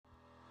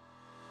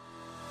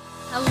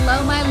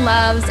Hello, my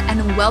loves,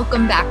 and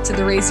welcome back to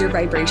the Raise Your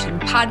Vibration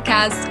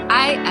podcast.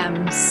 I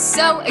am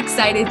so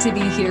excited to be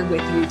here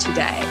with you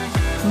today.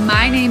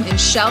 My name is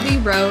Shelby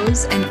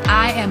Rose, and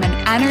I am an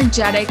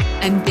energetic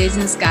and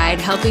business guide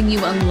helping you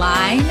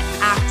align,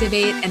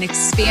 activate, and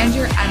expand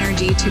your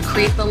energy to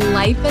create the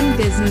life and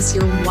business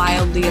you're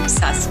wildly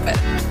obsessed with.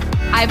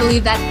 I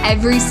believe that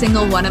every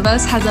single one of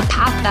us has a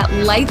path that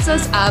lights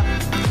us up,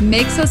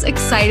 makes us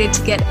excited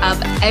to get up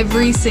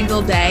every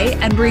single day,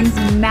 and brings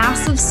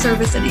massive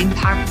service and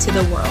impact to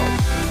the world.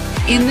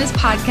 In this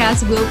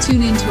podcast, we'll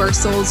tune into our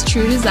soul's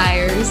true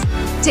desires,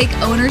 take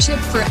ownership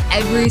for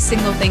every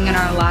single thing in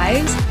our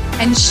lives,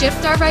 and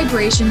shift our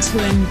vibration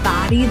to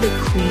embody the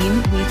queen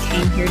we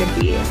came here to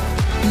be.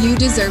 You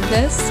deserve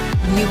this.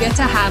 You get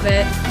to have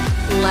it.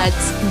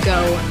 Let's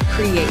go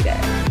create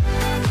it.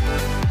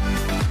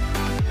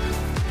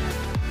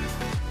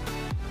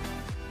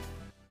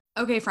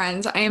 Okay,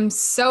 friends, I am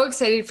so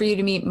excited for you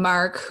to meet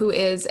Mark, who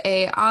is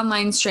an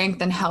online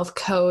strength and health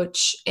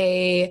coach,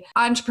 an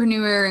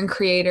entrepreneur and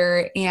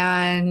creator,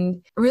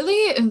 and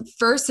really,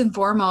 first and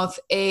foremost,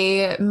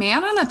 a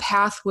man on a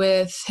path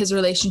with his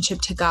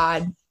relationship to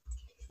God,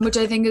 which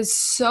I think is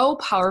so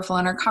powerful.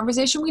 In our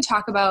conversation, we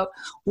talk about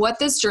what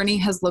this journey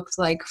has looked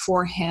like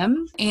for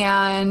him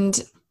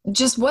and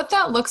just what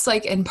that looks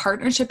like in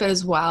partnership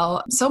as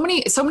well. So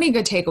many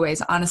good takeaways,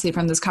 honestly,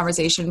 from this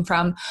conversation,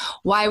 from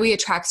why we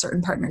attract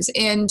certain partners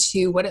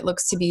into what it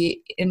looks to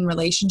be in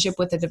relationship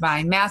with the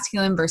divine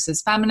masculine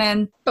versus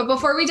feminine. But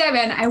before we dive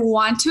in, I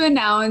want to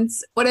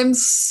announce what I'm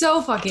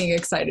so fucking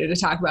excited to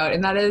talk about,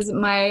 and that is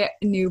my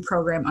new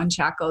program,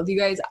 Unshackled. You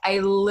guys, I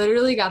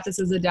literally got this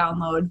as a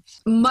download,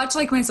 much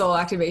like my soul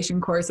activation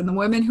course, and the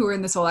women who are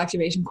in the soul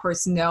activation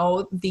course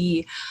know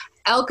the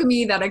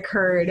alchemy that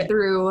occurred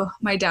through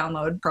my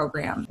download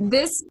program.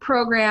 This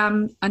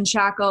program,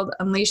 Unshackled,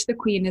 Unleash the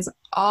Queen, is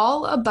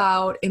all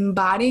about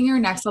embodying your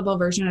next level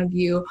version of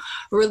you,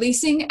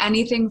 releasing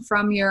anything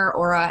from your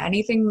aura,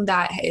 anything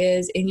that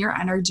is in your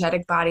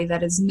energetic body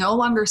that is no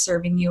longer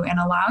serving you, and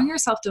allowing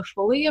yourself to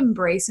fully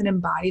embrace and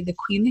embody the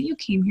queen that you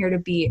came here to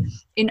be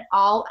in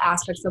all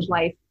aspects of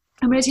life.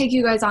 I'm going to take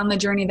you guys on the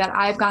journey that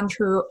I've gone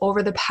through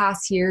over the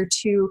past year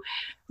to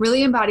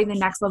really embody the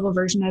next level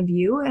version of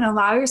you and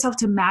allow yourself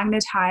to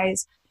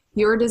magnetize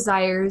your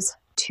desires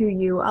to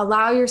you.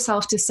 Allow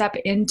yourself to step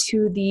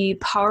into the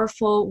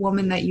powerful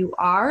woman that you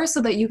are so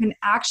that you can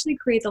actually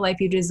create the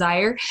life you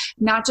desire,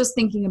 not just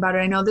thinking about it.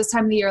 I know this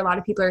time of the year, a lot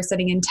of people are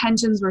setting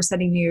intentions. We're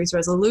setting New Year's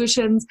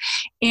resolutions.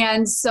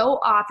 And so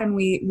often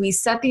we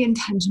set the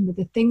intention, but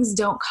the things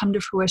don't come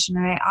to fruition.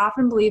 And I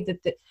often believe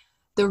that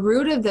the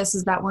root of this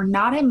is that we're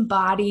not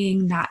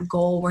embodying that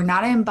goal. We're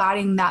not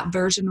embodying that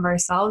version of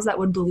ourselves that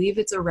would believe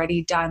it's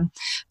already done.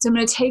 So I'm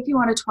going to take you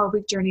on a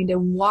 12-week journey to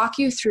walk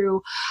you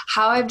through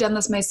how I've done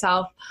this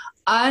myself,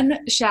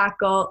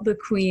 unshackle the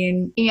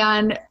queen,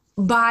 and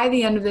by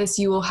the end of this,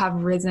 you will have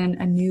risen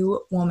a new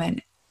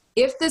woman.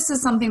 If this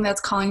is something that's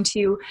calling to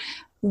you,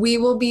 we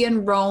will be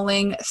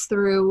enrolling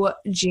through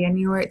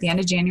January, at the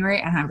end of January,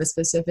 and I have a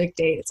specific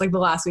date. It's like the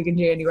last week in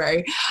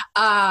January.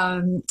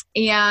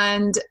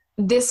 And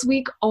this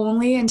week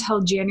only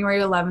until January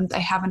 11th, I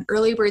have an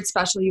early bird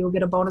special. You will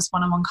get a bonus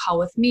one-on-one call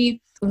with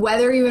me.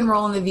 Whether you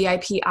enroll in the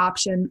VIP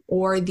option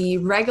or the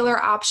regular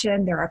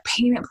option, there are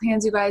payment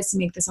plans, you guys, to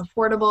make this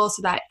affordable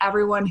so that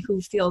everyone who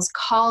feels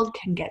called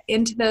can get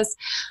into this.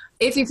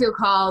 If you feel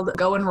called,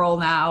 go enroll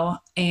now,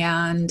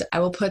 and I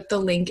will put the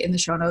link in the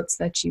show notes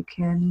so that you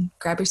can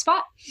grab your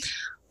spot.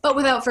 But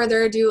without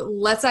further ado,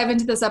 let's dive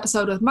into this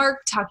episode with Mark,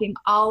 talking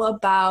all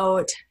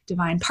about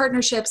divine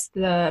partnerships,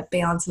 the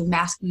balance of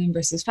masculine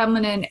versus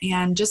feminine,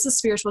 and just a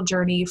spiritual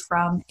journey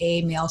from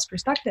a male's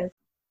perspective.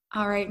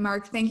 All right,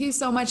 Mark, thank you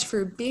so much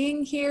for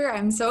being here.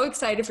 I'm so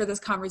excited for this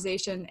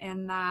conversation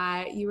and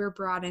that you were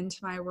brought into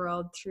my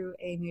world through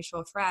a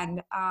mutual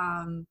friend.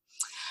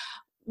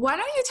 Why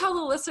don't you tell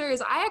the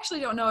listeners, I actually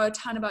don't know a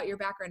ton about your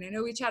background. I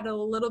know we chatted a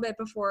little bit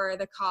before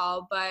the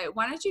call, but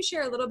why don't you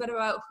share a little bit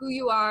about who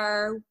you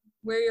are,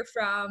 where you're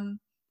from,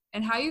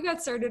 and how you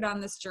got started on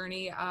this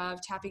journey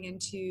of tapping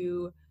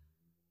into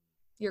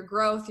your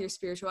growth, your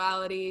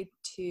spirituality,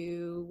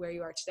 to where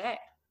you are today.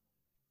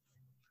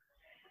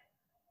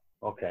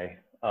 Okay.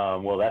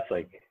 Well, that's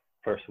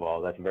first of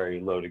all, that's a very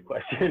loaded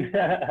question.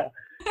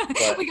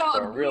 we go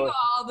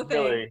all the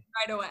things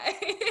right away.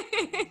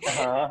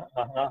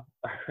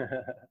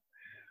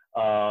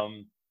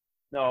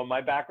 No,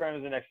 my background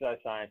is in exercise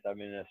science. I've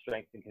been a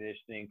strength and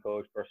conditioning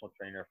coach, personal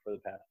trainer for the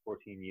past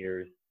 14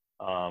 years.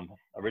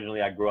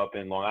 Originally, I grew up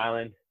in Long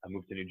Island. I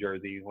moved to New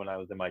Jersey when I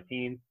was in my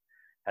teens.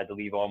 Had to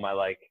leave all my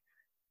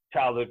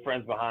childhood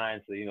friends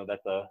behind, so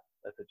that's a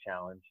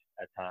challenge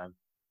at times.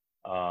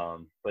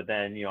 But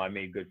then I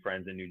made good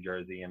friends in New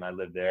Jersey, and I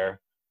lived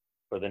there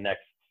for the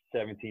next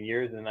 17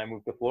 years, and I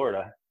moved to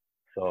Florida.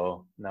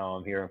 So now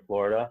I'm here in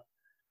Florida.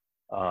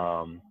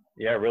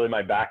 Really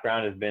my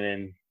background has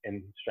been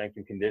in strength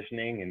and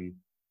conditioning,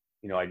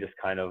 and I just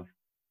kind of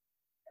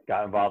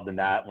got involved in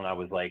that when I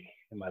was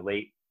in my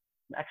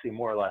actually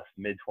more or less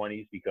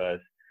mid-20s,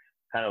 because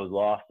kind of was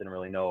lost, didn't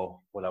really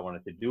know what I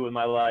wanted to do with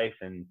my life,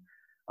 and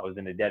I was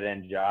in a dead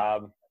end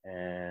job,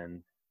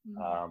 and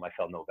I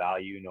felt no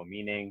value, no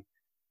meaning.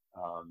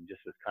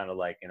 Just was kind of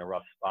like in a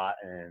rough spot,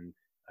 and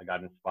I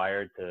got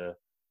inspired to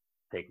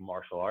take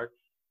martial arts,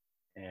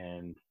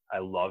 and I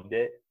loved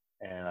it.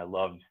 And I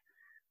loved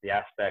the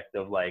aspect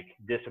of like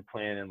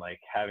discipline and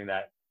like having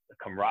that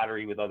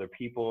camaraderie with other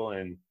people.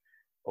 And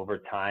over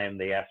time,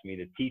 they asked me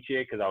to teach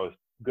it because I was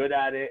good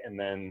at it. And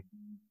then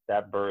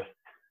that birthed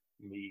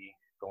me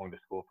going to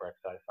school for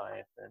exercise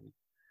science. And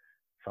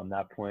from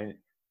that point,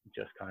 it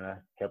just kind of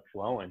kept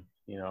flowing.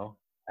 You know,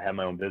 I had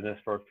my own business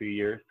for a few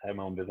years. I had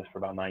my own business for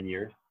about 9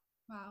 years.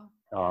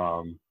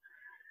 Wow.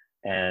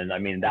 And I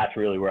mean, that's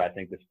really where I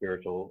think the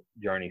spiritual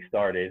journey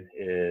started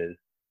is,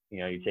 you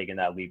know, you're taking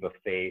that leap of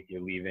faith,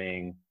 you're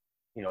leaving,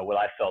 you know, what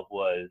I felt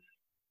was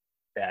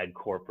bad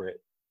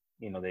corporate,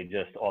 you know,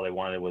 all they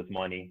wanted was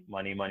money,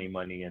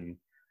 and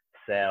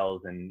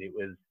sales. And it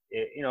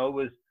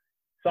was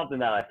something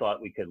that I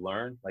thought we could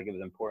learn, like it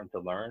was important to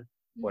learn,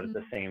 but at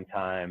the same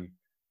time,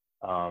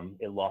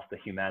 it lost the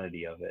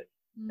humanity of it.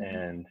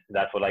 And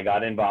that's what I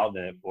got involved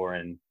in it for.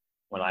 And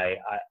when I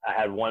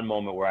had one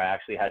moment where I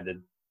actually had to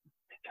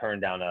turn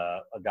down a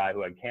guy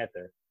who had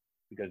cancer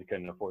because he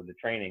couldn't afford the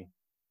training.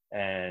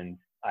 And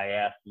I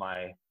asked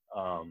my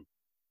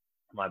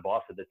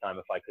boss at the time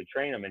if I could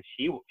train him, and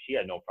she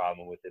had no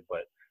problem with it.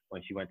 But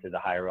when she went to the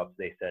higher ups,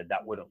 they said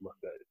that wouldn't look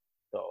good.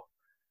 So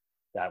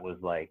that was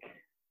like,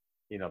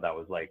 you know, that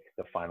was like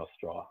the final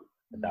straw.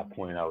 At that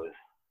point,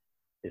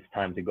 it's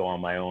time to go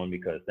on my own,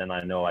 because then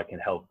I know I can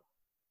help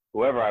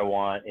whoever I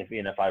want,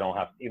 even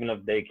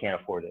if they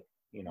can't afford it,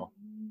 you know.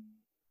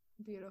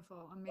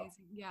 Beautiful.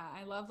 Amazing. Yeah.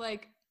 I love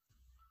like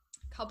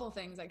a couple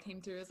things that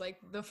came through is like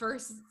the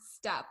first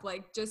step,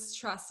 like just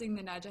trusting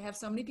the nudge. I have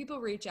so many people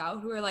reach out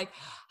who are like,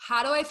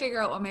 how do I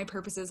figure out what my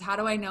purpose is? How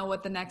do I know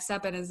what the next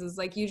step is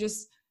like, you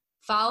just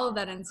follow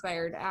that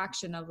inspired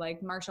action of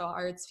like martial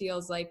arts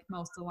feels like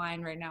most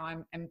aligned right now.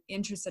 I'm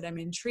interested, I'm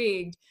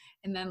intrigued.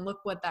 And then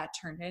look what that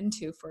turned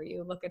into for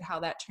you. Look at how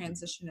that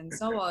transitioned and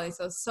so on.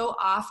 So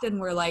often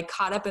we're like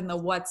caught up in the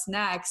what's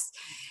next.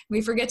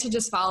 We forget to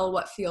just follow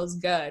what feels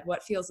good,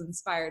 what feels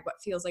inspired, what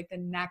feels like the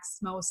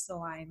next most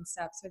aligned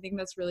step. So I think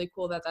that's really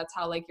cool that that's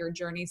how like your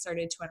journey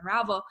started to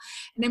unravel.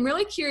 And I'm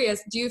really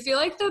curious, do you feel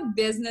like the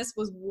business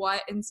was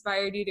what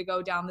inspired you to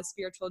go down the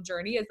spiritual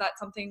journey? Is that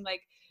something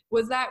like,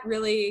 was that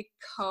really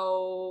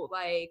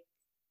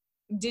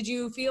did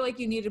you feel like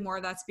you needed more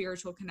of that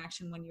spiritual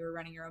connection when you were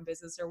running your own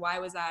business, or why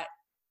was that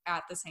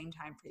at the same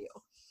time for you?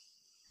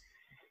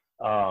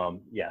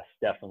 Yes,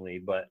 definitely.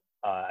 But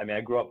I mean,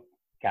 I grew up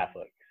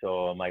Catholic.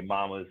 So my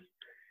mom was,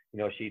 you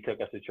know, she took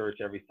us to church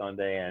every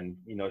Sunday, and,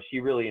 you know, she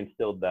really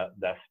instilled that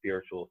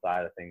spiritual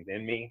side of things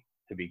in me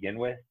to begin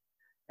with.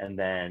 And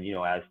then, you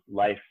know, as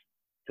life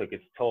took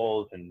its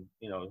tolls, and,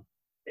 you know,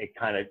 I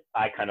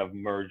kind of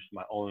merged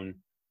my own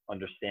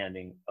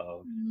understanding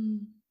of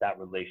that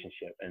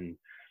relationship. And,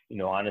 you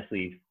know,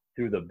 honestly,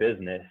 through the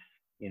business,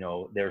 you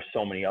know, there's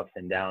so many ups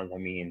and downs. I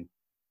mean,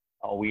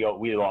 we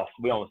almost lost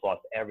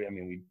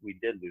we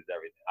did lose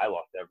everything. I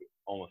lost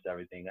almost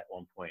everything at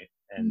one point.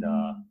 And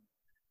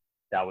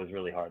that was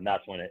really hard. And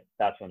that's when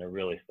it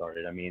really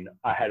started. I mean,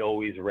 I had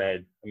always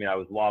read, I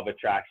was Law of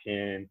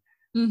Attraction,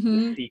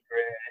 The Secret.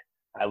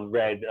 I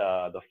read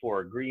the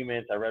Four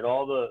Agreements. I read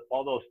all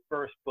those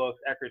first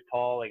books, Eckhart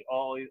Tolle, like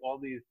all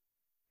these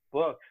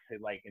books.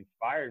 It like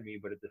inspired me,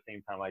 but at the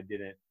same time, I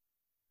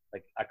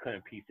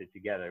couldn't piece it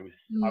together.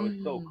 I was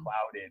so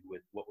clouded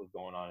with what was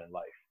going on in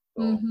life.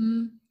 So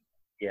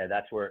yeah,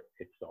 that's where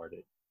it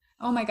started.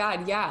 Oh my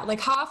God. Yeah. Like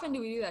how often do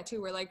we do that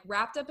too? We're like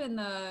wrapped up in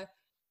the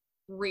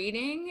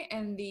reading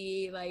and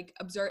the like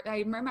observe. I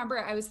remember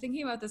I was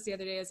thinking about this the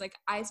other day. I was like,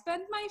 I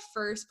spent my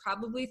first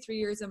probably 3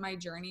 years of my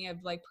journey of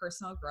like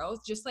personal growth,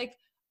 just like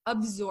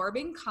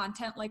absorbing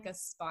content like a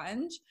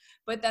sponge.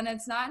 But then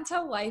it's not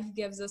until life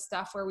gives us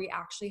stuff where we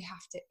actually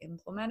have to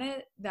implement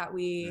it that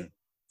we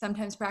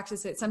sometimes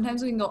practice it.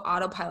 Sometimes we can go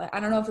autopilot. I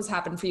don't know if this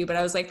happened for you, but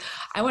I was like,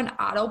 I went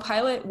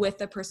autopilot with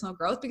the personal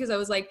growth because I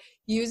was like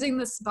using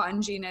the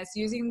sponginess,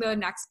 using the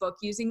next book,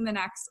 using the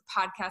next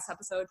podcast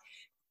episode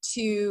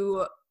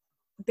to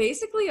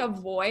basically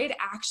avoid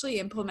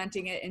actually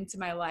implementing it into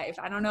my life.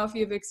 I don't know if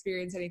you've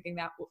experienced anything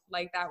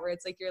like that, where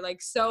it's like, you're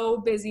like so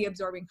busy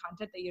absorbing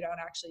content that you don't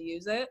actually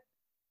use it.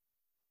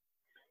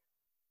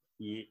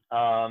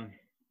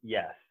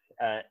 Yes.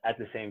 At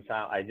the same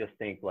time, I just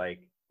think like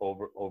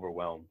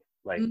overwhelmed,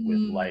 like with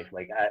life,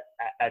 like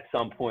at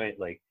some point,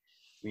 like,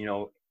 you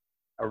know,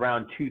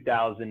 around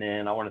 2000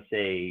 and I want to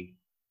say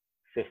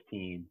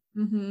 15,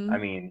 I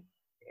mean,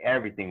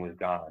 everything was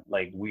gone.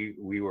 Like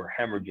we were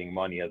hemorrhaging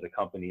money as a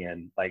company.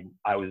 And like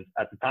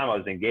at the time I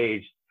was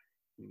engaged,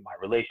 my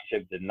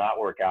relationship did not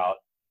work out,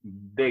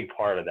 big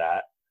part of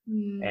that.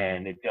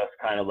 And it just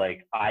kind of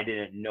like, I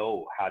didn't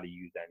know how to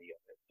use any of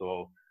it.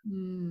 So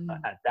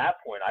at that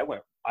point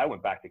I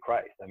went back to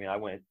Christ. I mean, I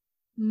went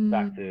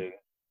back to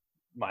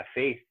my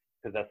faith,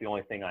 because that's the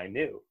only thing I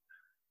knew.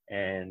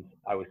 And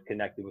I was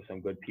connected with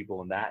some good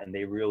people in that. And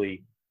they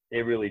really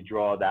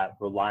draw that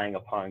relying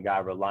upon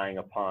God, relying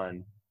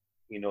upon,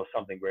 you know,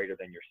 something greater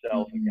than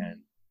yourself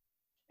again.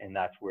 And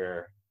that's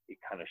where it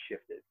kind of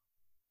shifted.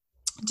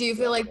 Do you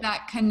feel like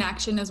that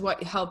connection is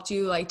what helped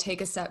you like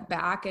take a step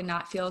back and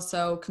not feel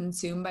so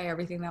consumed by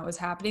everything that was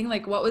happening?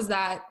 Like, what was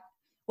that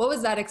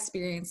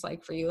experience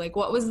like for you? Like,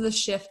 what was the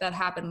shift that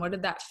happened? What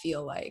did that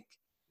feel like?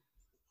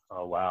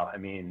 Oh, wow. I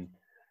mean,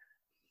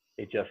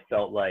 it just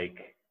felt like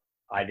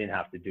I didn't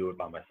have to do it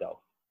by myself.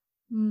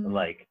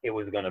 Like, it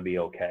was going to be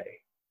okay.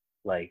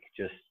 Like,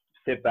 just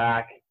sit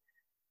back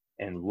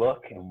and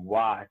look and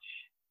watch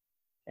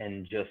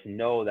and just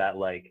know that,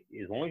 like,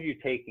 as long as you're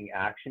taking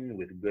action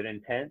with good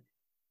intent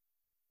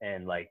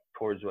and like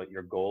towards what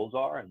your goals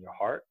are and your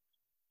heart,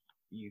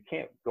 you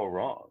can't go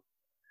wrong.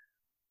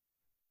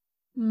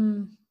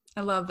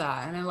 I love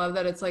that. And I love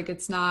that it's like,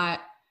 it's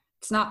not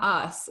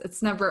us.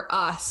 It's never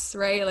us,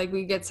 right? Like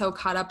we get so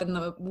caught up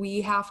in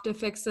we have to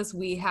fix this.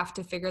 We have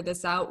to figure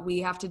this out. We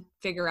have to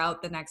figure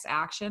out the next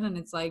action. And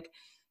it's like,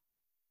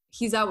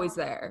 he's always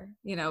there,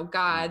 you know,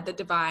 God, the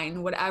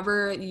divine,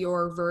 whatever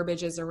your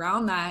verbiage is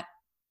around that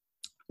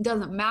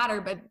doesn't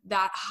matter, but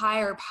that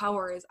higher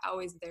power is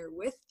always there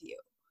with you.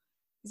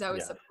 He's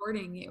always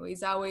supporting you.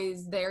 He's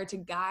always there to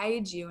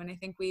guide you. And I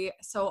think we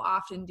so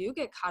often do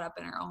get caught up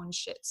in our own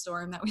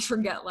shitstorm that we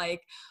forget,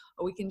 like,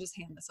 oh, we can just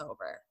hand this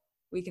over.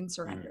 We can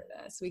surrender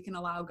this. We can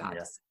allow God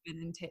to step in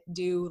and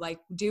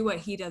do what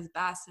he does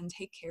best and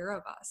take care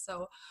of us.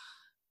 So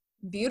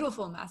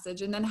beautiful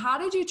message. And then how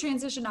did you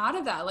transition out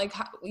of that? Like,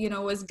 how, you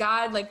know, was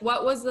God, like,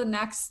 what was the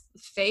next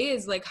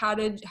phase? Like, how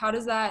does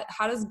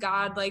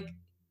God, like,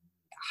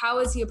 how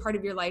is he a part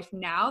of your life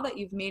now that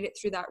you've made it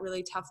through that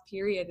really tough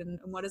period? And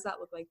what does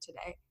that look like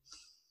today?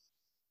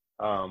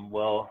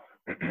 Well,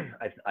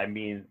 I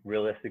mean,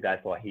 realistically, I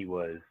thought he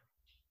was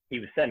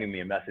sending me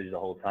a message the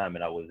whole time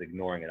and I was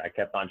ignoring it. I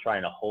kept on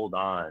trying to hold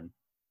on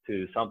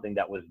to something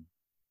that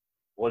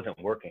wasn't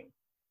working.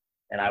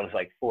 And I was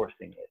like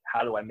forcing it.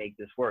 How do I make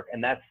this work?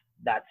 And that's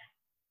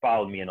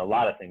followed me in a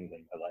lot of things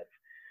in my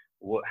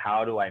life.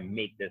 How do I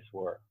make this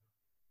work?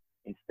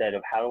 Instead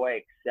of how do I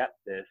accept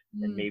this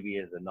and maybe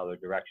is another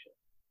direction.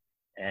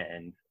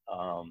 And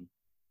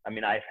I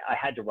mean, I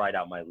had to write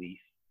out my lease.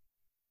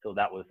 So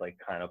that was like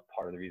kind of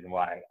part of the reason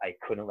why I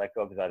couldn't let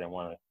go, because I didn't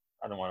want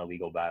a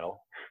legal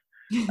battle.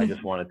 I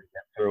just wanted to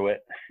get through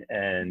it.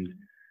 And,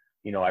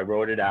 you know, I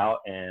wrote it out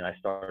and I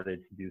started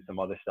to do some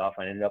other stuff.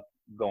 I ended up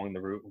going the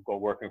route,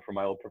 working for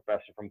my old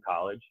professor from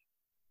college.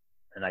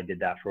 And I did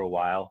that for a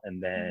while.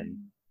 And then,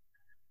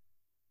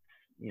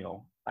 you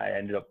know, I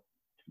ended up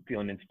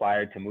feeling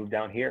inspired to move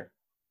down here.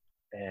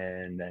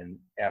 And then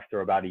after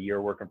about a year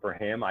working for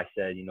him, I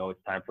said, you know,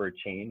 it's time for a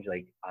change.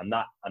 Like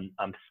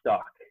I'm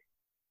stuck.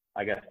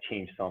 I got to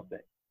change something.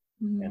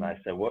 And I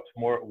said, what's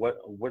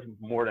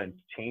more than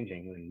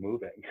changing than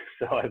moving?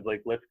 So I was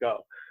like, let's go.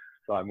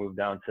 So I moved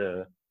down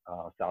to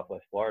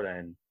Southwest Florida,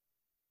 and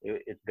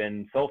it's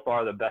been so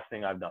far the best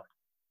thing I've done.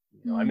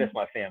 You know, I miss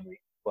my family,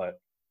 but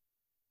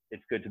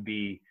it's good to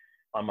be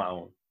on my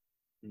own,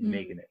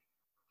 making it.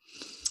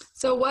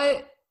 So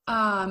what,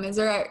 is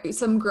there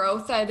some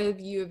growth that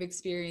you've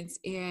experienced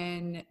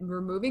in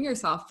removing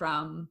yourself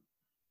from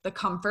the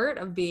comfort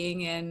of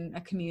being in a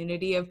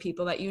community of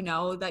people that you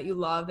know, that you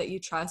love, that you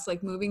trust,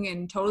 like moving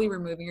and totally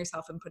removing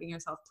yourself and planting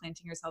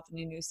yourself in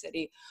a new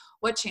city?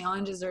 What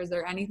challenges, or is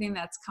there anything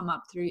that's come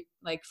up through,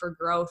 like, for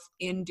growth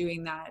in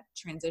doing that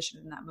transition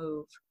and that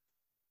move?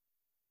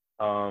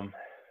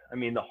 I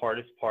mean, the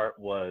hardest part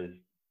was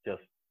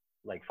just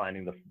like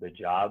finding the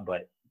job,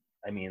 but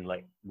I mean,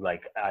 like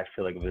I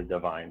feel like it was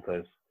divine,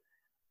 because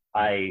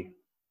I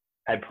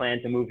had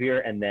planned to move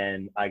here, and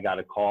then I got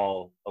a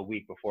call a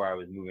week before I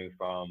was moving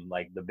from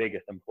like the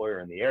biggest employer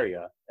in the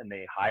area, and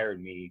they hired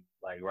me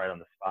like right on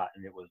the spot,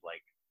 and it was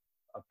like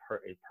a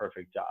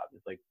perfect job.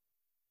 It's like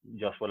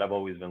just what I've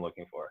always been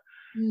looking for.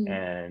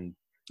 And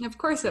of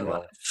course it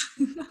was.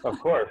 Of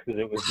course, because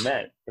it was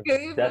meant.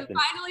 You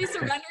finally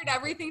surrendered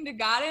everything to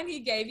God, and he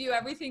gave you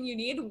everything you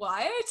need.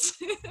 What?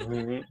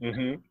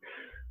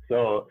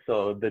 So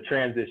the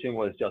transition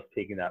was just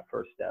taking that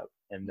first step,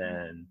 and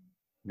then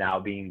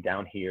now being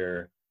down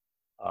here,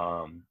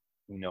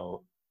 you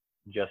know,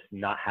 just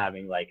not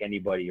having like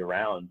anybody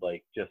around,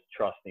 like just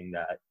trusting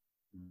that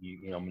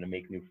you know I'm going to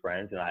make new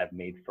friends, and I have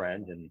made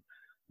friends, and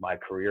my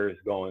career is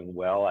going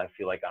well. I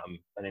feel like I'm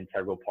an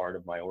integral part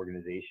of my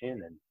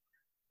organization,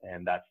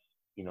 and that's,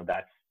 you know,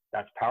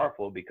 that's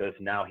powerful, because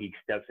now he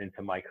steps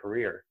into my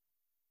career,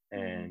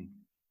 and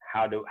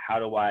how do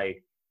I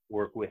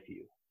work with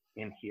you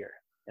in here?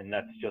 And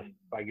that's just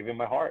by giving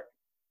my heart,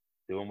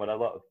 doing what I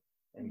love,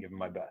 and giving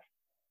my best.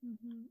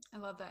 I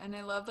love that. And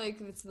I love, like,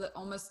 it's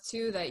almost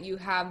too that you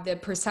have the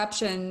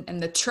perception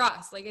and the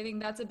trust. Like, I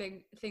think that's a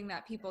big thing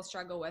that people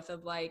struggle with,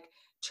 of like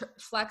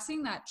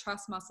flexing that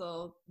trust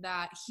muscle,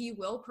 that he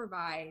will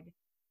provide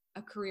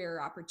a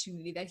career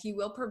opportunity, that he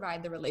will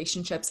provide the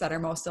relationships that are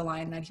most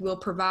aligned, that he will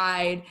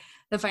provide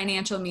the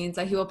financial means,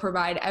 that he will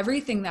provide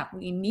everything that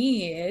we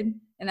need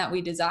and that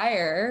we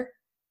desire.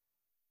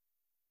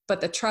 But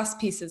the trust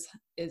piece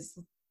is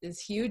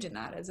huge in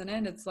that, isn't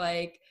it? It's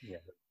like,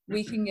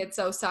 we can get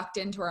so sucked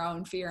into our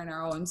own fear and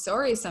our own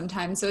stories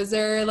sometimes. So is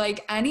there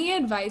like any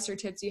advice or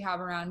tips you have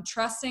around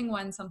trusting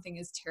when something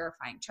is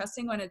terrifying,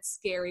 trusting when it's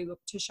scary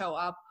to show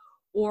up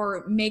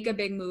or make a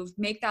big move,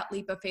 make that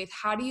leap of faith?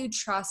 How do you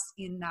trust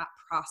in that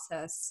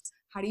process?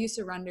 How do you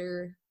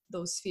surrender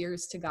those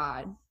fears to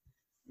God?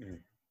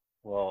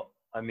 Well,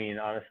 I mean,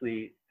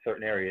 honestly,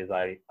 certain areas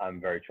I'm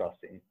very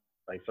trusting.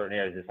 Like certain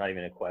areas, it's not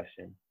even a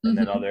question. And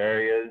then other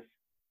areas,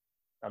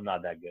 I'm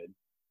not that good.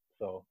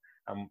 So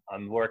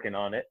I'm working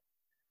on it.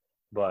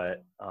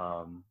 But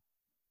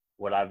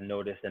what I've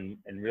noticed, and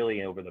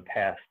really over the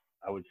past,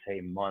 I would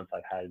say months,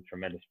 I've had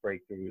tremendous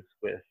breakthroughs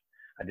with,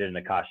 I did an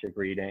Akashic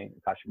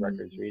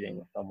Records reading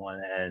with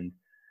someone, and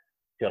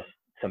just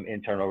some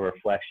internal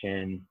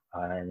reflection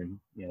and,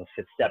 you know,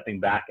 stepping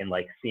back and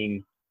like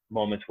seeing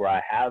moments where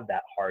I have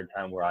that hard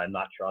time where I'm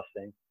not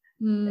trusting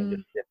and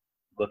just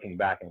looking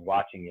back and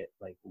watching it.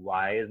 Like,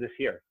 why is this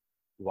here?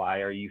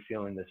 Why are you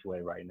feeling this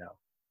way right now?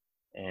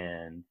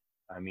 And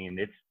I mean,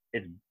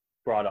 it's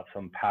brought up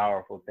some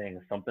powerful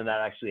things. Something that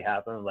actually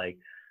happened, like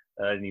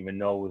I didn't even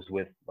know was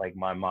with like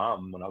my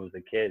mom when I was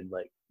a kid.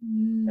 Like,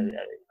 you know,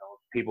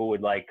 people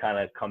would like kind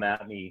of come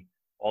at me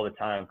all the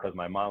time because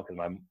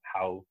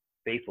how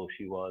faithful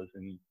she was.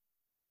 And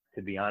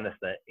to be honest,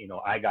 that, you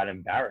know, I got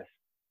embarrassed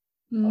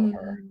of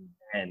her,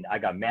 and I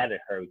got mad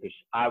at her because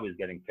I was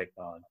getting picked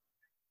on.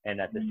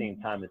 And at the same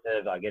time,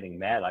 instead of getting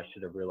mad, I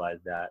should have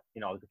realized that,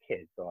 you know, I was a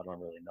kid, so I don't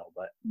really know,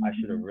 but I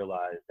should have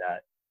realized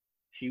that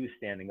she was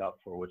standing up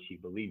for what she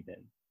believed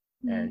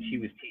in, and she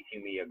was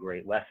teaching me a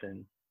great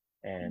lesson.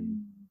 And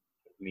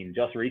I mean,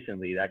 just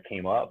recently that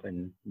came up,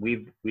 and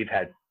we've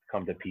had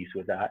come to peace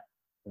with that,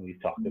 and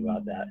we've talked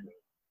about that.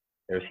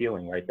 There's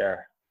healing right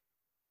there.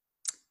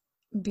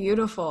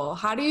 Beautiful.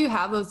 How do you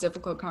have those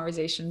difficult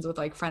conversations with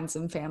like friends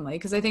and family?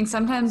 Because I think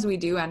sometimes we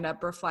do end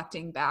up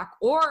reflecting back,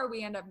 or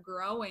we end up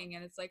growing,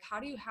 and it's like, how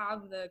do you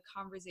have the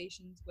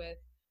conversations with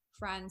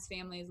friends,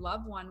 families,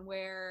 loved one,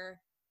 where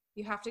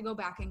you have to go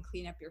back and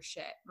clean up your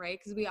shit, right?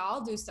 Because we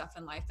all do stuff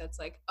in life that's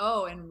like,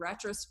 oh, in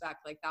retrospect,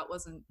 like that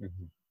wasn't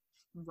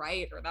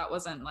right, or that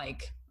wasn't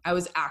like, I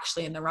was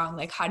actually in the wrong.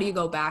 Like, how do you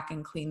go back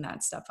and clean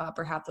that stuff up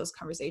or have those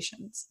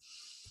conversations?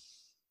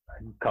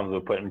 It comes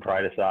with putting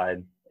pride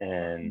aside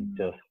and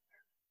just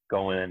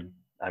going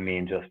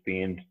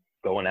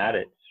at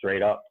it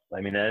straight up.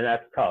 I mean, and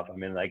that's tough. I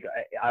mean, like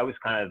I was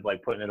kind of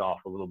like putting it off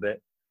a little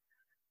bit,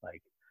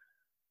 like,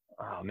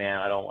 oh man,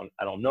 I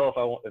don't know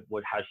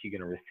how's she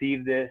gonna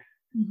receive this?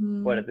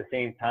 But at the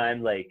same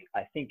time, like,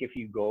 I think if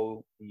you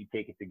go and you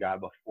take it to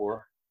God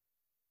before,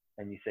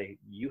 and you say,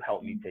 you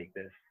help me take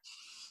this,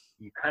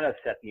 you kind of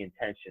set the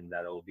intention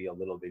that it'll be a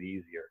little bit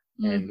easier.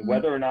 And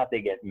whether or not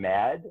they get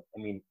mad,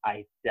 I mean,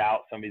 I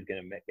doubt somebody's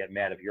going to get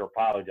mad if you're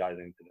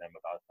apologizing to them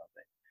about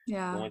something.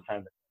 Yeah. The only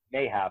time that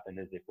may happen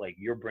is if like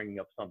you're bringing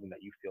up something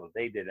that you feel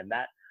they did. And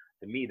that,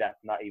 to me, that's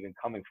not even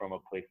coming from a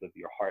place of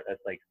your heart.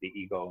 That's like the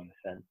ego in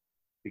a sense,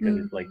 because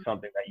it's like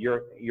something that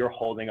you're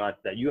holding on to,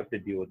 that you have to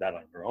deal with that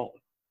on your own.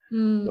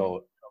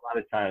 So a lot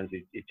of times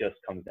it just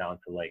comes down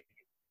to like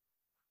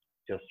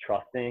just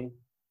trusting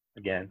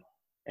again,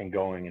 and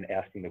going and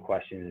asking the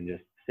questions and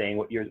just saying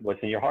what's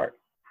in your heart.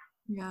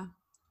 Yeah.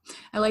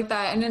 I like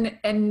that.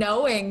 And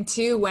knowing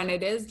too, when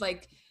it is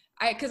like,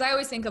 cause I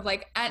always think of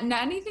like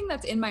anything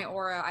that's in my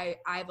aura,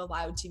 I've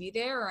allowed to be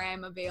there, or I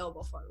am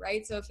available for,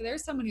 right? So if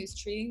there's someone who's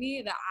treating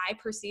me that I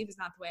perceive is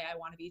not the way I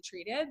want to be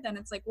treated, then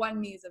it's like one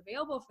me is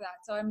available for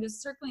that. So I'm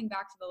just circling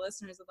back to the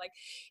listeners of like,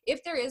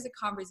 if there is a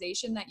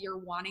conversation that you're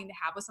wanting to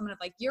have with someone of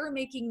like, you're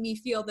making me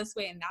feel this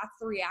way, and that's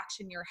the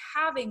reaction you're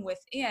having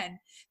within,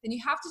 then you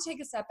have to take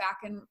a step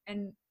back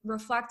and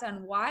reflect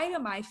on, why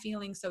am I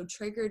feeling so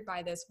triggered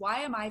by this? Why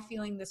am I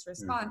feeling this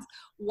response?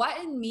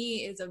 What in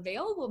me is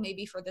available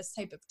maybe for this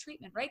type of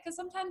treatment, right? Because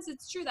sometimes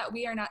it's true that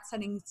we are not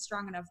setting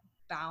strong enough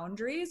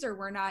boundaries, or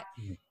we're not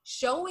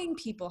showing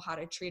people how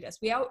to treat us.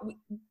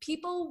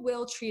 People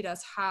will treat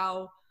us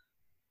how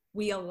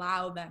we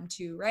allow them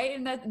to, right?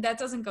 And that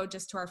doesn't go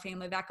just to our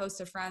family, that goes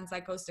to friends,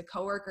 that goes to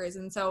coworkers.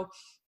 And so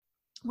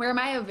where am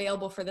I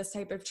available for this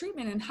type of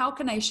treatment, and how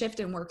can I shift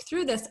and work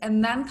through this,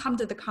 and then come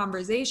to the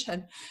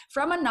conversation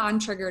from a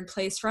non-triggered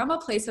place, from a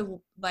place of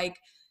like,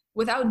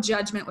 without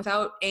judgment,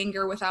 without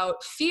anger,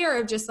 without fear,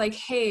 of just like,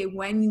 hey,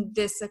 when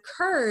this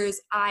occurs,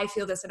 I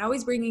feel this, and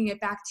always bringing it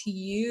back to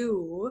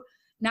you,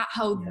 not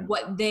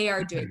what they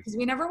are doing. Because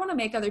we never want to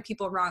make other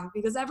people wrong,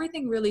 because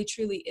everything really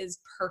truly is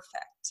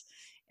perfect.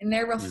 In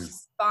their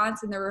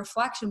response and their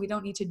reflection, we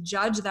don't need to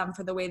judge them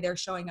for the way they're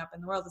showing up in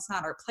the world. It's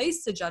not our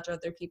place to judge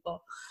other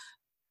people.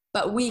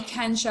 But we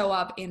can show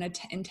up in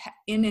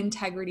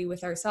integrity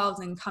with ourselves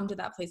and come to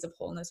that place of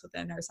wholeness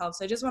within ourselves.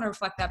 So I just want to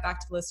reflect that back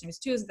to the listeners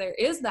too, is there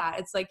is that.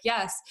 It's like,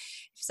 yes,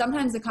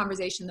 sometimes the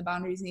conversation, the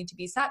boundaries need to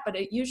be set, but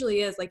it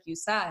usually is, like you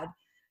said,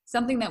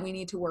 something that we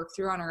need to work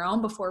through on our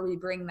own before we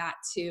bring that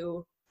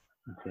to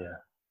the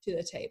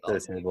table. To the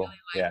table.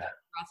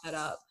 Brought that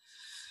up.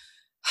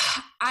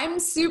 I'm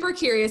super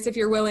curious if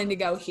you're willing to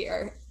go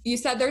here. You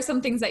said there's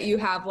some things that you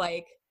have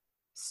like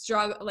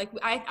struggle, like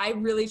I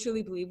really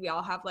truly believe we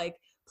all have like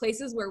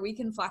places where we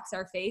can flex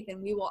our faith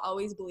and we will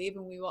always believe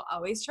and we will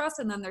always trust.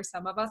 And then there's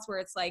some of us where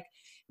it's like,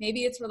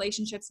 maybe it's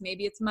relationships,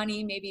 maybe it's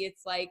money, maybe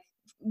it's like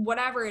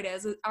whatever it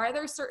is. Are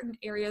there certain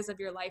areas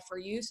of your life where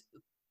you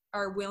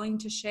are willing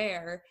to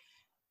share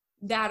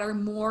that are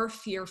more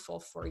fearful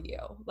for you?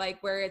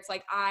 Like where it's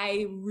like,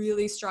 I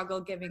really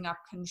struggle giving up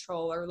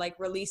control or like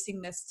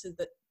releasing this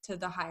to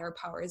the higher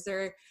power. Is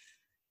there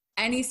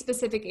any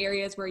specific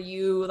areas where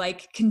you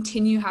like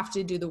continue have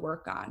to do the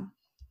work on?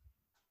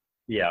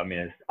 Yeah, I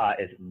mean,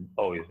 it's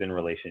always been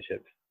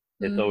relationships.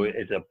 There's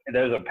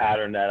a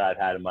pattern that I've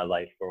had in my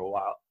life for a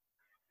while,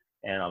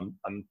 and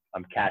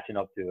I'm catching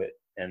up to it.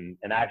 And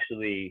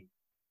actually,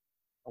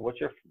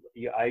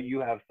 you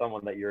have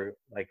someone that you're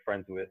like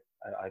friends with.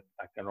 I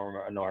can't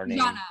remember know her name.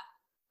 Jana.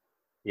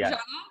 Yeah.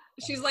 Jana?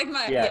 She's like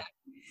my yeah.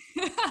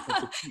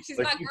 She's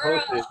my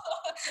girl.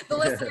 The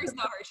listeners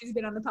know her. She's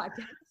been on the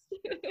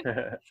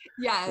podcast.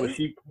 Yes. Well,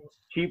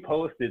 she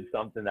posted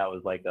something that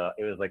was like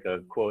it was like a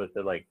quote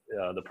that like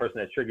the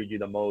person that triggered you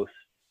the most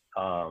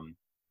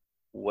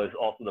was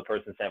also the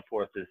person sent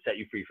forth to set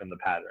you free from the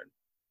pattern.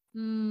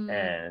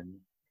 And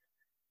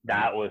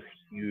that was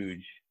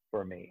huge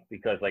for me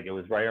because like it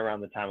was right around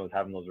the time I was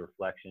having those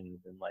reflections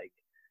and like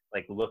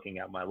looking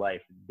at my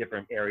life,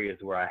 different areas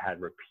where I had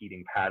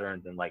repeating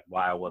patterns and like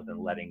why I wasn't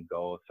letting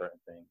go of certain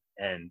things.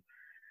 And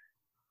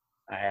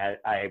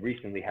I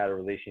recently had a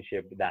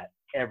relationship that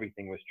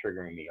everything was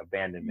triggering me: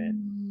 abandonment,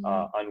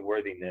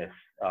 unworthiness,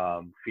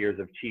 fears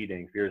of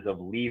cheating, fears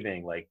of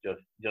leaving, like just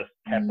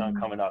kept on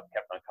coming up.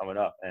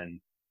 And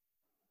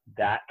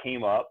that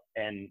came up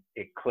and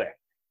it clicked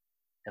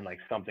and like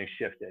something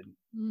shifted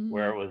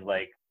where it was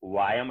like,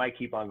 why am I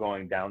keep on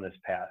going down this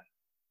path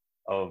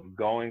of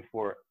going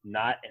for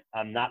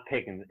I'm not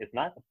picking, it's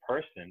not the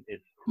person,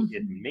 it's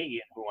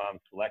me and who I'm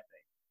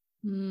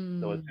selecting.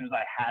 So as soon as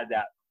I had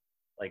that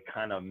like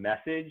kind of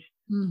message,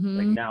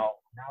 like now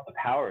the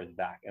power is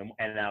back. And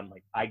I'm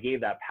like, I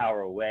gave that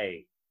power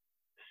away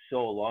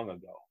so long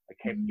ago. I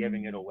kept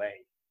giving it away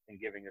and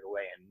giving it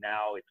away. And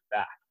now it's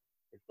back.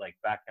 It's like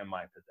back in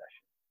my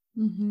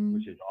possession,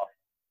 which is awesome.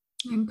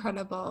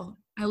 Incredible.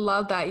 I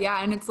love that.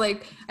 Yeah. And it's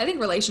like, I think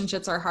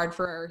relationships are hard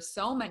for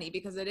so many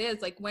because it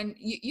is like when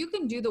you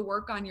can do the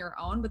work on your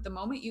own, but the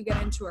moment you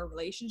get into a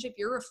relationship,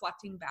 you're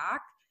reflecting back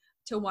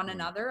to one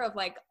another of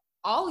like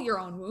all your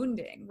own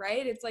wounding,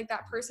 right? It's like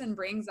that person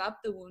brings up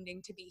the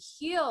wounding to be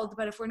healed.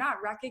 But if we're not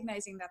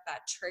recognizing that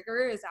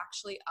trigger is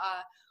actually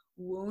a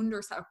wound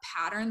or a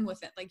pattern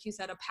with it, like you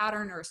said, a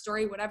pattern or a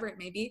story, whatever it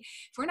may be,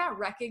 if we're not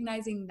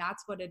recognizing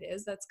that's what it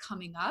is that's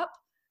coming up,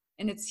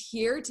 and it's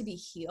here to be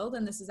healed,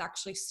 and this is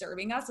actually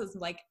serving us as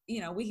like,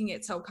 we can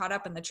get so caught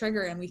up in the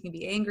trigger and we can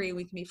be angry,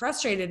 we can be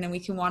frustrated, and we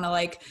can want to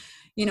like,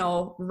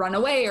 run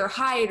away or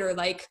hide or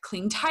like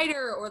cling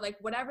tighter or like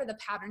whatever the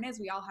pattern is.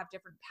 We all have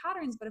different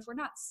patterns, but if we're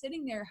not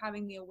sitting there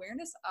having the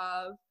awareness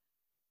of,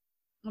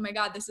 oh my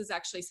God, this is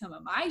actually some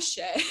of my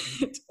shit,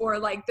 or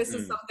like, this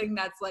is something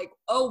that's like,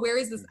 oh, where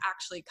is this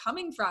actually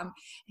coming from?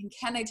 And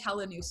can I tell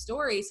a new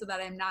story so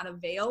that I'm not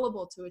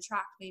available to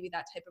attract maybe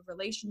that type of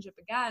relationship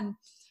again?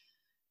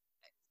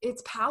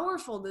 It's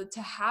powerful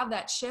to have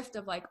that shift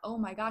of like, oh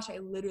my gosh, I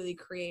literally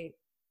create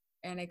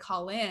and I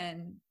call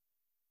in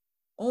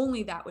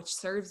only that which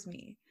serves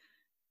me.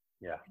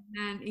 Yeah.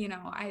 And,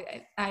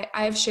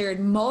 I've shared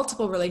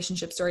multiple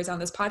relationship stories on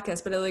this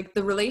podcast, but like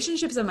the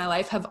relationships in my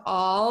life have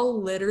all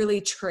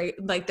literally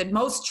like the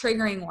most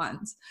triggering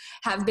ones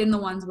have been the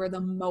ones where the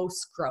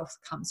most growth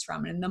comes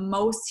from and the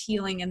most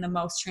healing and the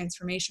most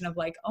transformation of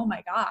like, oh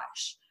my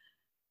gosh,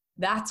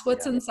 that's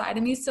what's inside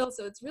of me still.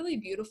 So it's really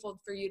beautiful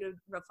for you to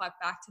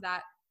reflect back to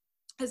that,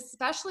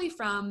 especially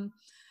from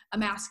a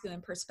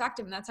masculine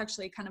perspective. And that's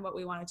actually kind of what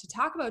we wanted to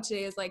talk about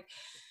today is like,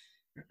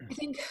 I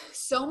think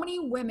so many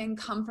women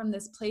come from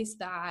this place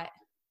that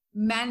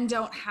men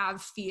don't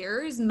have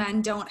fears,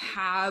 men don't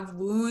have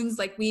wounds.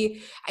 Like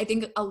I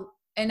think,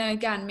 and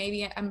again,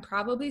 maybe I'm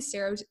probably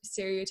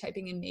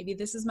stereotyping and maybe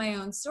this is my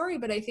own story,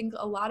 but I think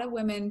a lot of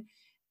women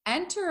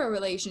enter a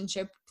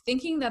relationship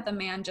thinking that the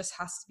man just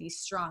has to be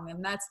strong.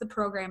 And that's the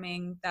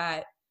programming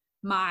that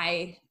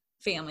my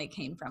family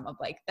came from, of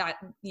like that,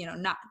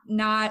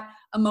 not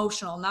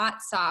emotional,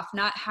 not soft,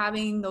 not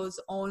having those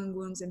own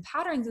wounds and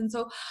patterns. And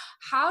so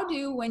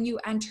when you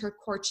enter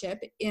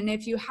courtship, and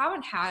if you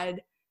haven't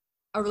had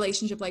a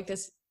relationship like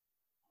this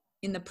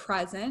in the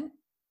present,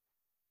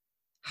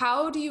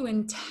 how do you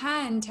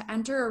intend to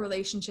enter a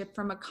relationship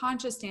from a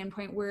conscious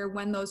standpoint where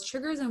when those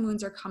triggers and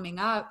wounds are coming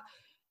up,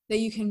 that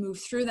you can move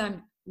through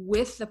them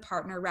with the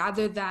partner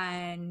rather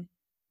than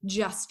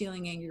just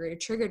feeling angry or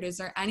triggered? Is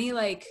there any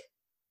like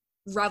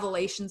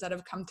revelations that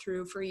have come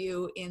through for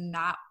you in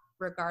that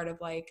regard of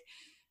like,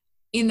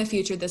 in the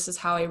future, this is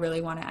how I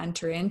really want to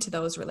enter into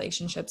those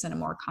relationships in a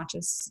more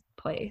conscious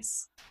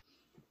place?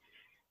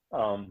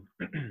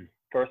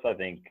 First,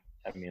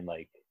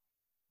 like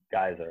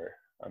guys are,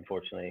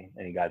 unfortunately,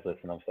 any guys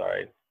listen, I'm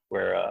sorry,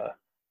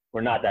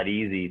 we're not that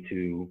easy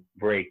to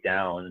break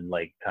down and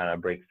like kind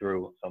of break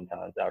through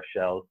sometimes our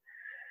shells.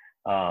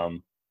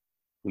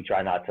 We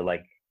try not to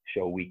like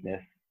show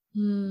weakness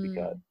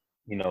because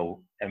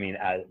I mean,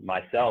 as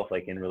myself,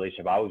 like in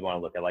relationship, I always want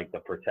to look at like the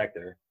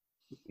protector,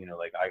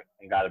 like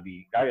I gotta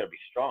be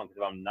strong, because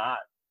if I'm not,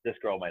 this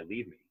girl might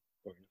leave me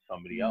for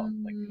somebody else.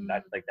 Like, and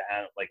that's like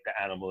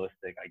the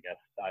animalistic, I guess,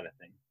 side of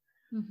things.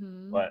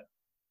 Mm-hmm. But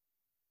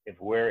if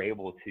we're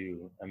able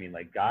to, I mean,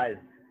 like guys,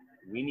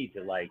 we need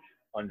to like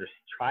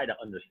try to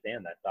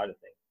understand that side of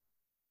things.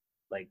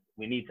 Like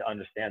we need to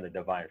understand the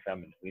divine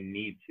feminine.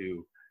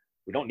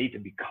 We don't need to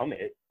become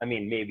it. I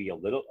mean, maybe a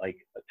little, like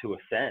to a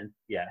sense,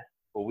 yeah,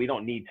 but we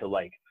don't need to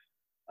like,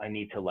 I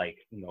need to like,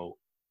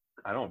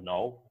 I don't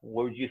know.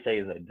 What would you say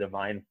is a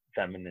divine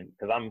feminine?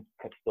 Because I'm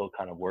still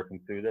kind of working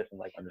through this and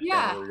like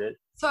understanding what it is.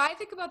 So I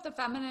think about the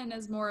feminine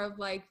as more of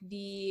like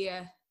the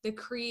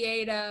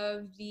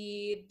creative,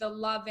 the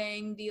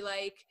loving, the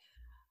like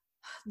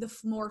the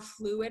more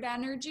fluid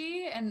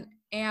energy,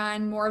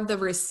 and more of the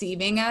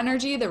receiving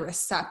energy, the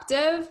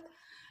receptive.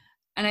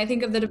 And I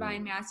think of the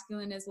divine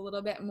masculine as a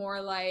little bit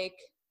more like,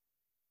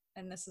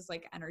 and this is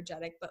like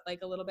energetic, but like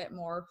a little bit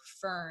more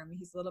firm.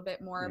 He's a little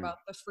bit more about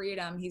the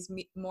freedom. He's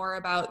more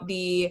about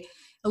a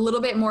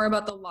little bit more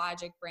about the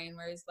logic brain,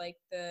 whereas like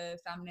the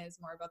feminine is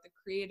more about the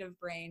creative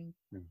brain.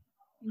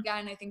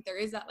 Again, I think there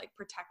is that like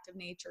protective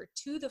nature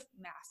to the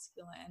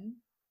masculine.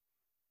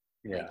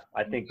 Yeah,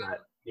 I think that,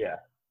 yeah.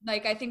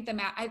 Like, I think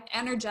I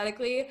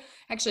energetically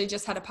actually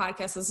just had a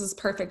podcast. This is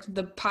perfect.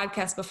 The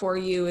podcast before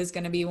you is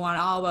going to be one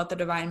all about the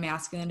divine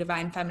masculine,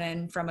 divine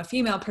feminine from a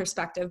female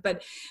perspective.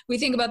 But we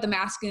think about the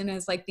masculine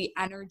as like the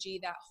energy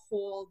that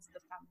holds the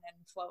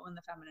feminine flow and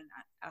the feminine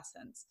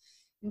essence.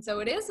 And so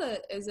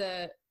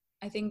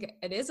I think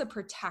it is a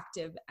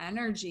protective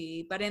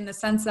energy, but in the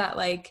sense that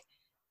like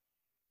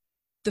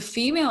the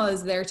female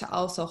is there to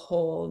also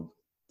hold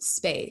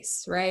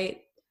space,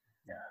 right?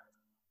 Yeah.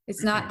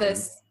 It's not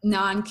this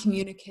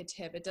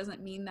non-communicative. It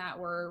doesn't mean that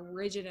we're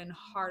rigid and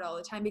hard all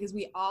the time, because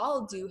we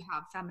all do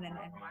have feminine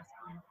and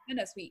masculine in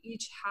us. We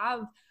each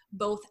have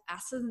both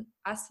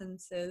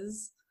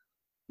essences.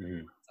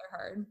 Mm-hmm. Are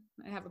hard.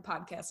 I have a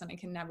podcast and I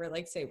can never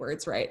like say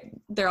words right.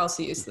 They're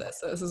also used to this,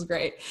 so this is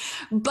great.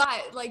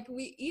 But like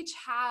we each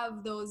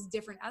have those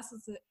different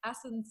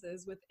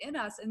essences within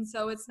us, and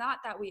so it's not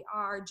that we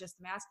are just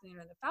the masculine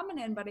or the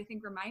feminine. But I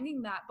think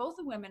reminding that both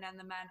the women and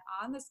the men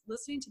on this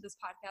listening to this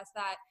podcast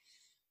that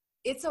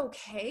it's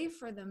okay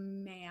for the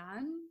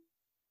man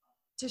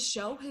to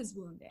show his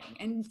wounding,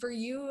 and for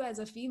you as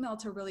a female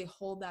to really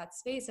hold that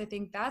space. I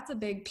think that's a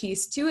big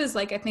piece too, is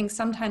like, I think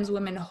sometimes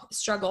women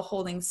struggle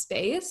holding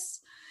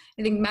space.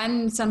 I think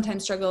men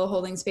sometimes struggle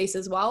holding space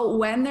as well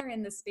when they're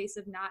in the space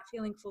of not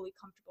feeling fully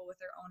comfortable with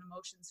their own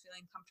emotions,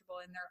 feeling comfortable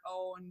in their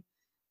own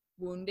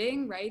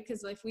wounding, right?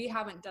 Because if we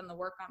haven't done the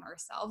work on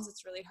ourselves,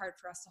 it's really hard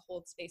for us to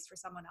hold space for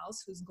someone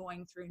else who's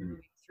going through and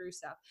moving through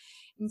stuff.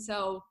 And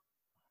so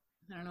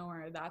I don't know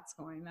where that's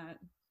going, that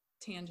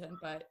tangent,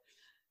 but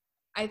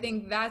I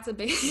think that's a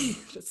big,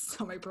 that's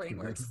how my brain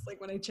works. It's like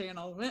when I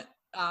channel it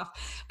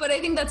off. But I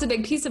think that's a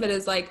big piece of it,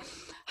 is like,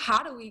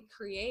 how do we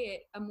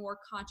create a more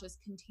conscious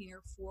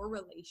container for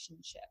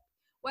relationship?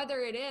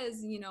 Whether it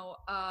is,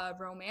 a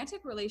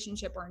romantic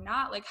relationship or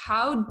not, like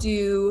how do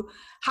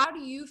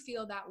you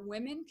feel that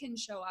women can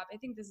show up? I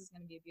think this is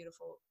going to be a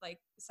beautiful like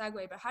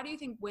segue, but how do you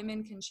think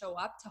women can show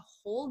up to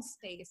hold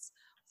space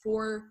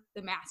for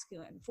the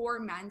masculine, for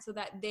men, so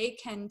that they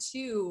can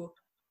too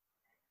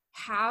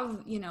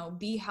have,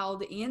 be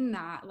held in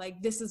that,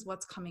 like, this is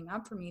what's coming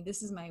up for me.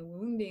 This is my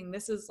wounding.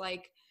 This is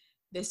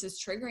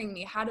triggering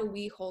me. How do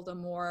we hold a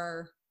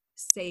more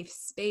safe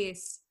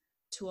space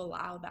to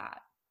allow that?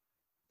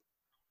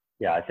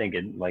 Yeah, I think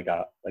it like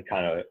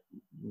kind of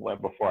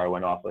went before I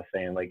went off with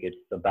saying like it's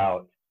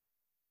about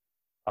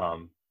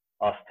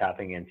us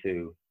tapping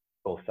into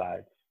both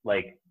sides,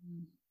 like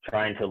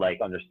trying to like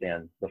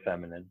understand the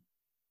feminine,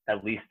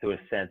 at least to a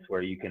sense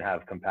where you can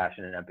have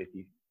compassion and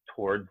empathy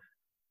towards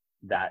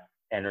that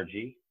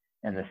energy,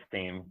 and the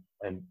same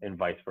and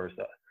vice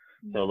versa.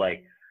 So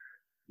like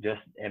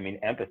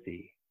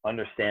empathy,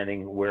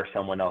 understanding where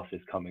someone else is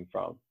coming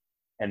from,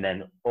 and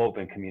then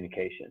open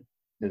communication.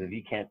 Because if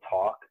you can't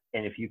talk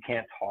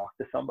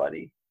to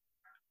somebody,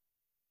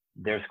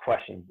 there's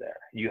questions there.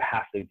 You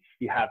have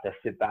to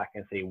sit back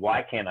and say,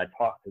 why can't I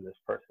talk to this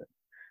person?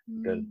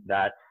 Because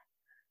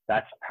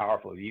that's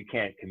powerful. If you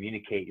can't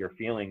communicate your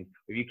feelings,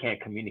 if you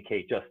can't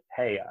communicate just,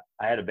 hey,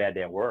 I had a bad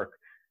day at work,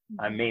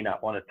 I may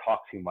not want to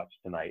talk too much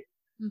tonight,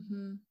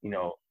 and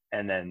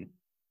then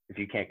if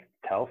you can't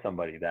tell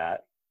somebody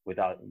that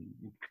without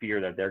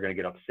fear that they're going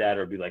to get upset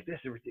or be like,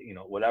 this is,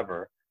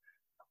 whatever,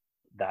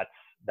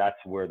 that's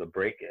where the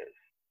break is.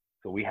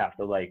 So we have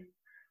to like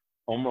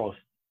almost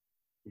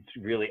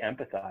really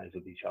empathize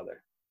with each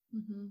other.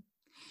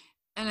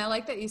 And I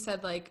like that you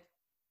said, like,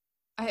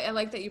 I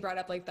like that you brought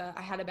up like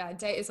I had a bad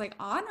day. It's like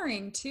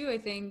honoring too, I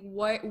think,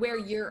 where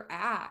you're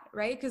at,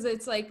 right? Because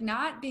it's like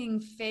not being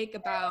fake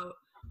about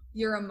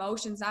your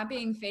emotions, not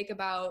being fake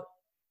about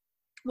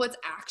what's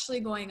actually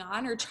going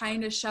on or trying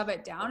to shove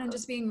it down, and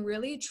just being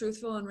really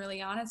truthful and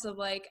really honest of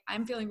like,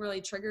 I'm feeling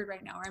really triggered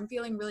right now, or I'm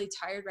feeling really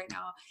tired right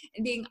now,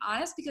 and being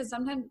honest, because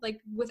sometimes like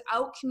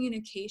without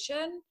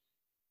communication,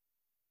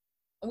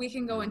 we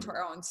can go into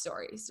our own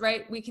stories,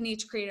 right? We can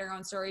each create our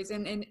own stories,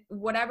 and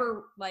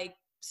whatever like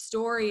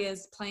story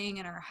is playing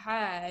in our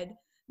head,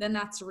 then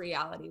that's the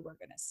reality we're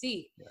going to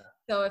see. Yeah.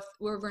 So if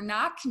we're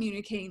not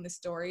communicating the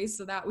stories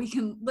so that we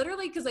can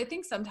literally, because I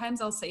think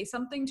sometimes I'll say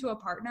something to a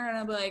partner and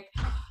I'll be like,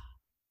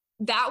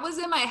 that was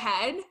in my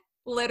head,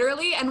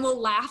 literally, and we'll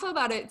laugh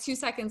about it 2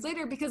 seconds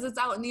later because it's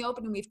out in the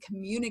open and we've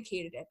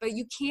communicated it. But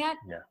you can't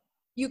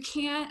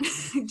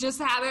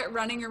just have it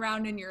running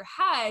around in your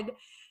head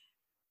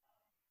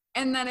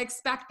and then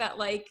expect that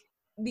like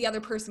the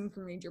other person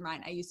can read your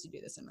mind. I used to do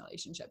this in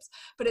relationships,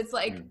 but it's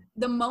like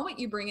the moment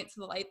you bring it to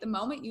the light, the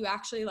moment you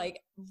actually like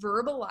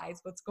verbalize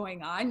what's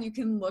going on, you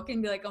can look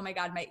and be like, oh my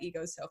God, my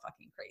ego is so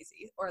fucking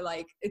crazy. Or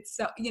like, it's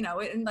so, you know,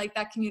 and like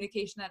that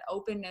communication, that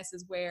openness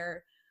is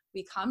where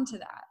we come to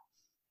that.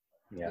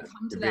 Yeah.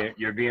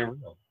 You're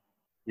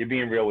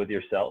being real with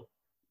yourself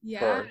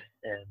first.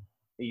 And,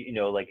 you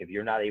know, like if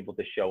you're not able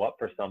to show up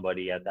for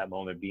somebody at that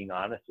moment, being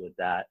honest with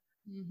that,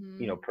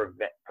 you know,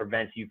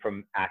 prevents you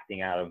from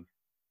acting out of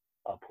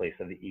a place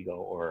of the ego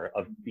or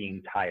of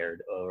being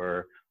tired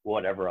or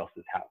whatever else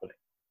is happening,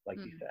 like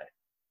you say.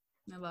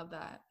 I love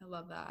that.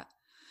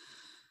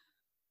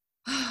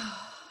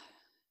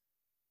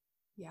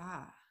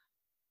 Yeah.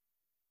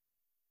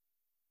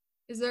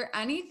 Is there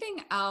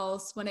anything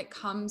else when it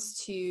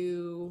comes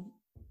to,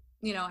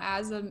 you know,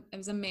 as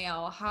a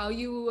male, how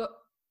you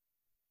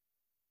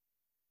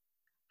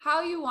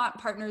want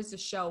partners to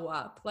show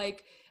up?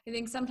 Like, I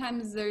think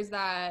sometimes there's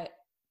that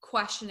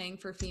questioning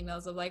for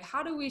females of like,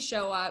 how do we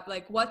show up?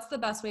 Like, what's the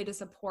best way to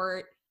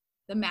support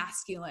the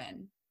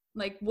masculine?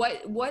 Like,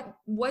 what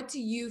do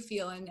you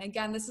feel? And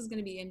again, this is going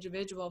to be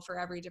individual for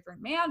every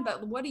different man,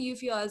 but what do you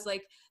feel as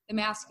like the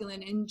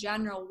masculine in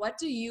general? What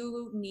do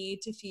you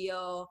need to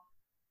feel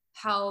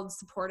held,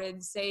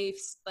 supported, safe?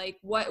 Like,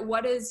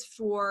 what is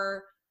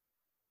for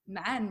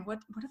men? What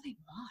do they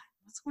want?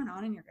 What's going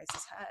on in your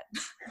guys'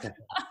 head?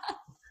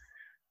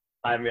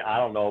 I mean, I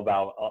don't know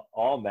about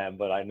all men,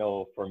 but I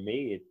know for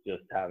me, it's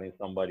just having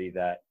somebody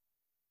that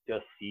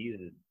just sees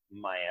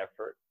my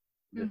effort,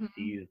 just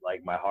sees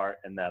like my heart,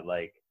 and that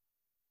like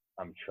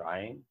I'm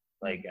trying,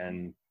 like,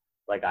 and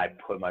like I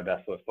put my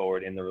best foot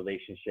forward in the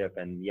relationship.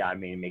 And yeah, I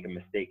may make a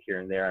mistake here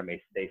and there. I may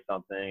say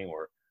something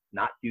or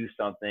not do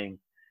something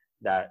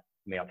that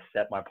may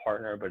upset my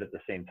partner, but at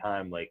the same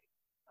time, like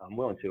I'm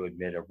willing to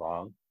admit it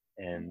wrong.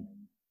 And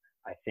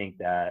I think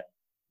that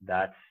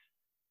that's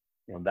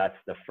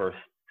the first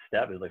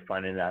step, is like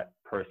finding that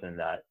person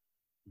that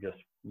just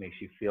makes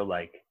you feel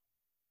like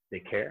they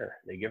care,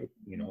 they give a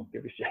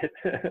shit.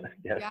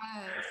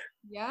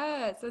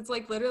 Yes. It's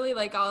like literally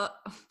like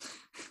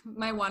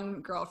my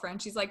one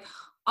girlfriend, she's like,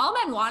 all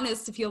men want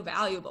is to feel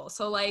valuable,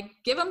 so like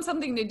give them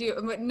something to do.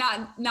 But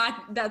not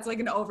that's like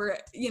an over,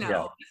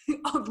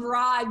 a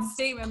broad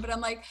statement, but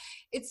I'm like,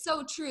 it's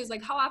so true. It's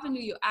like, how often do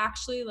you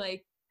actually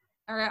like,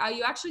 or are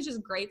you actually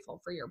just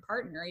grateful for your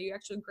partner? Are you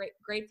actually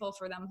grateful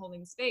for them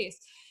holding space?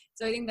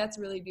 So I think that's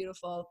really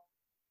beautiful.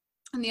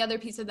 And the other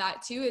piece of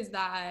that too is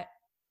that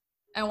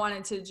I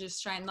wanted to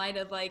just shine light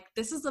of like,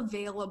 this is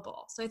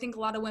available. So I think a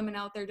lot of women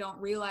out there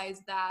don't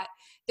realize that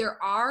there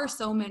are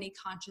so many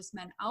conscious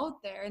men out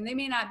there, and they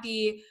may not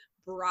be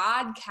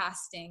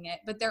broadcasting it,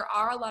 but there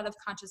are a lot of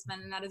conscious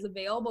men, and that is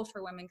available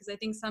for women. Because I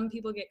think some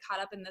people get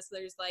caught up in this.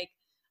 There's like,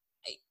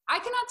 I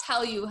cannot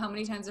tell you how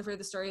many times I've heard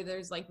the story,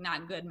 there's like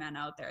not good men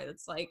out there.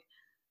 That's like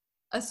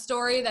a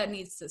story that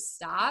needs to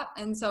stop.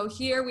 And so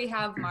here we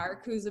have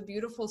Mark, who's a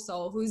beautiful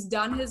soul, who's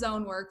done his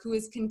own work, who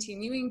is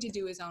continuing to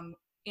do his own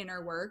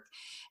inner work,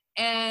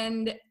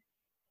 and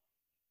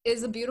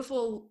is a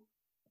beautiful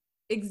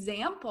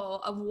example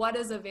of what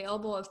is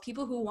available, of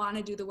people who want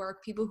to do the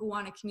work, people who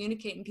want to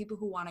communicate, and people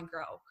who want to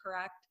grow.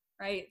 Correct?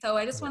 Right? So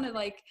I just want to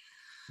like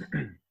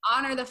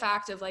honor the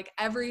fact of like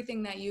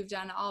everything that you've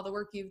done, all the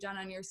work you've done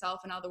on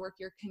yourself, and all the work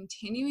you're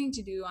continuing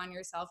to do on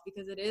yourself,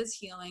 because it is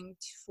healing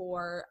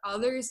for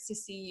others to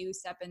see you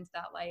step into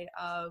that light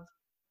of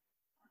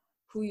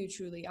who you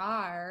truly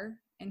are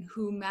and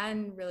who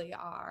men really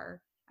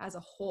are as a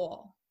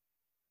whole.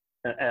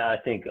 And I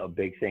think a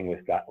big thing with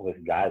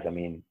guys, I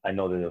mean, I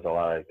know that there's a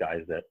lot of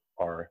guys that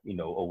are,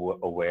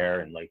 aware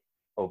and like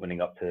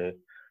opening up to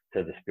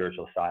the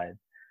spiritual side,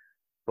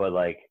 but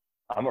like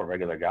I'm a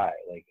regular guy.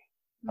 Like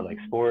I like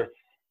sports.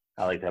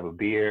 I like to have a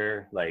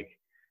beer. Like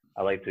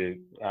I like to,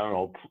 I don't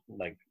know,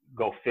 like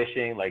go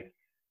fishing. Like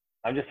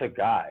I'm just a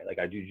guy. Like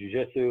I do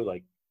jujitsu.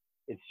 Like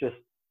it's just,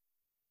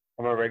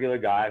 I'm a regular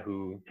guy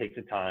who takes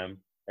the time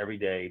every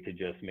day to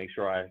just make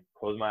sure I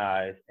close my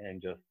eyes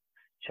and just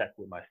check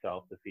with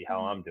myself to see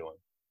how I'm doing.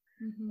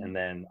 And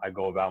then I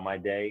go about my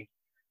day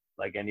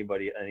like any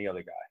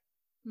other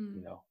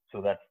guy,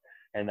 So that's,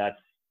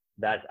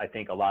 I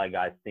think a lot of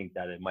guys think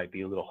that it might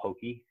be a little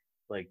hokey.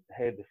 Like,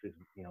 hey, this is,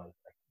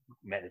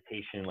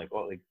 meditation, like,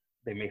 oh, like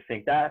they may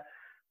think that,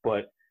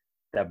 but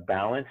that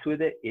balance with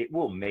it, it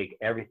will make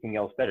everything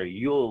else better.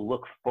 You'll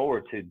look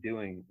forward to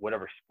doing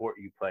whatever sport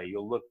you play.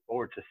 You'll look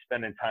forward to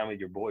spending time with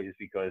your boys,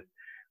 because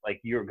like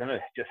you're going to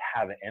just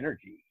have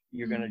energy.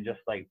 You're going to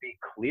just like be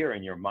clear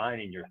in your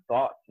mind and your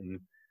thoughts. And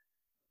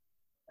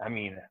I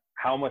mean,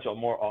 how much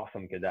more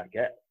awesome could that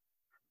get?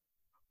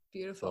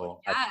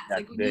 Beautiful. So Yeah. It's that's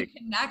like when big. you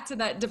connect to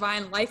that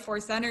divine life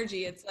force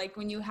energy, it's like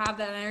when you have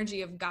that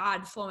energy of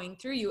God flowing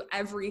through you,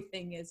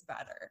 everything is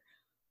better.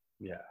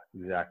 Yeah,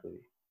 exactly.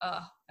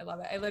 Oh, I love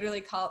it. I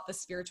literally call it the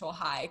spiritual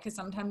high because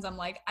sometimes I'm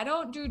like, I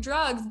don't do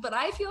drugs, but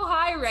I feel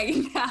high right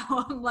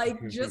now. I'm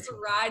like just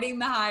riding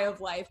the high of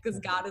life because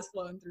God is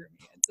flowing through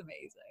me. It's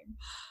amazing.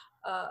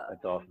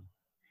 That's awesome.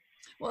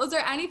 Well, is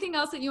there anything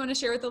else that you want to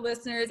share with the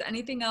listeners?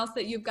 Anything else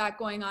that you've got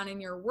going on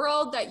in your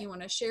world that you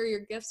want to share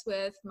your gifts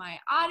with my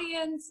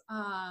audience?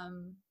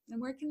 And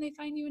where can they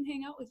find you and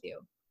hang out with you?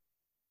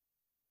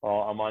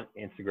 Well, I'm on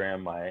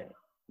Instagram. My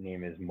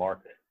name is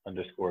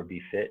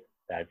Mark_BFit.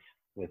 That's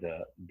with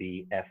a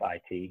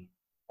BFIT,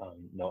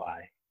 no I.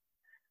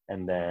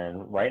 And then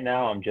right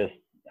now I'm just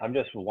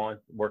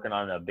working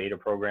on a beta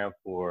program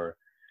for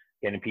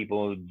getting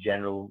people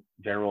general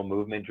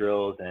movement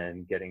drills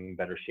and getting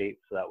better shape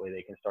so that way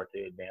they can start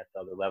to advance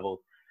to other levels.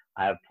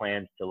 I have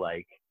plans to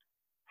like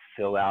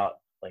fill out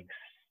like,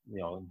 you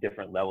know,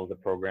 different levels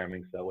of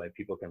programming so that way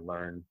people can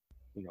learn,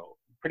 you know,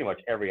 pretty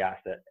much every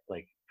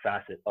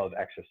facet of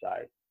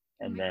exercise.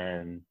 And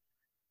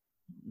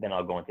then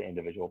I'll go into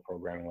individual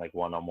programming, like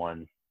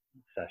one-on-one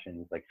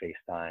sessions, like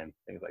FaceTime,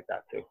 things like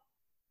that too.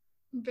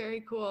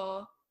 Very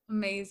cool.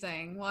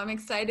 Amazing. Well, I'm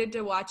excited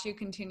to watch you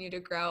continue to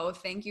grow.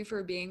 Thank you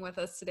for being with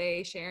us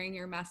today, sharing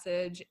your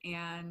message,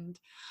 and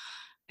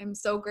I'm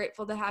so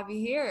grateful to have you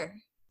here.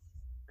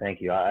 Thank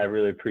you. I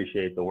really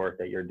appreciate the work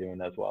that you're doing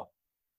as well.